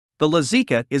The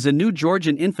Lazika is a new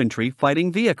Georgian infantry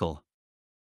fighting vehicle.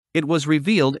 It was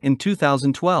revealed in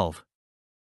 2012.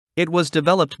 It was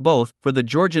developed both for the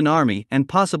Georgian Army and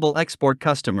possible export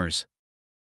customers.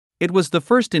 It was the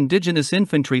first indigenous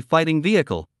infantry fighting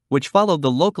vehicle, which followed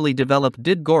the locally developed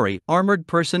Didgori armored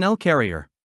personnel carrier.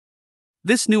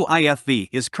 This new IFV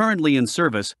is currently in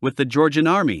service with the Georgian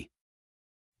Army,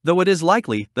 though it is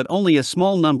likely that only a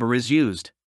small number is used.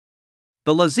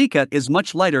 The Lazika is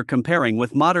much lighter comparing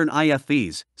with modern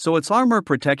IFVs, so its armor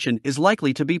protection is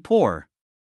likely to be poor.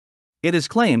 It is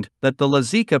claimed that the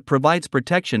Lazika provides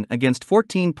protection against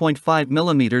 14.5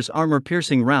 mm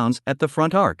armor-piercing rounds at the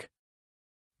front arc.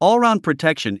 All-round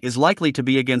protection is likely to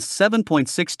be against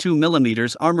 7.62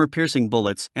 mm armor-piercing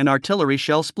bullets and artillery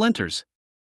shell splinters.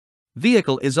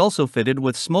 Vehicle is also fitted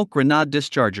with smoke grenade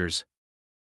dischargers.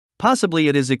 Possibly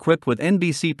it is equipped with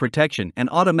NBC protection and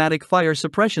automatic fire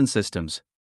suppression systems.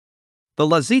 The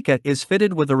Lazika is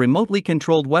fitted with a remotely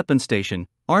controlled weapon station,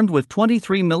 armed with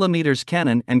 23 mm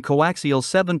cannon and coaxial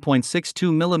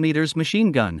 7.62 mm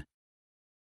machine gun.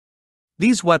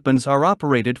 These weapons are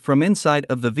operated from inside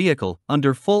of the vehicle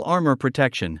under full armor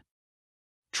protection.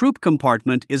 Troop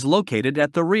compartment is located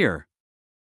at the rear.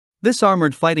 This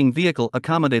armored fighting vehicle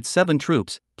accommodates 7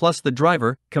 troops, plus the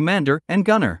driver, commander, and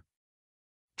gunner.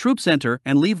 Troops enter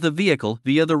and leave the vehicle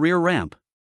via the rear ramp.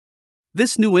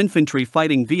 This new infantry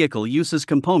fighting vehicle uses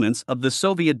components of the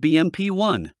Soviet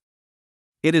BMP-1.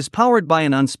 It is powered by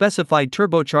an unspecified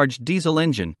turbocharged diesel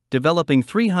engine. Developing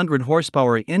 300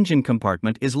 horsepower engine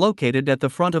compartment is located at the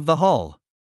front of the hull.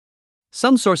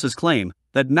 Some sources claim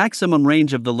that maximum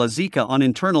range of the Lazika on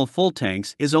internal full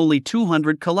tanks is only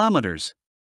 200 kilometers.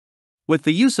 With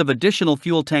the use of additional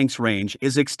fuel tanks, range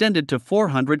is extended to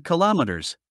 400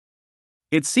 kilometers.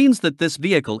 It seems that this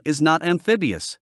vehicle is not amphibious.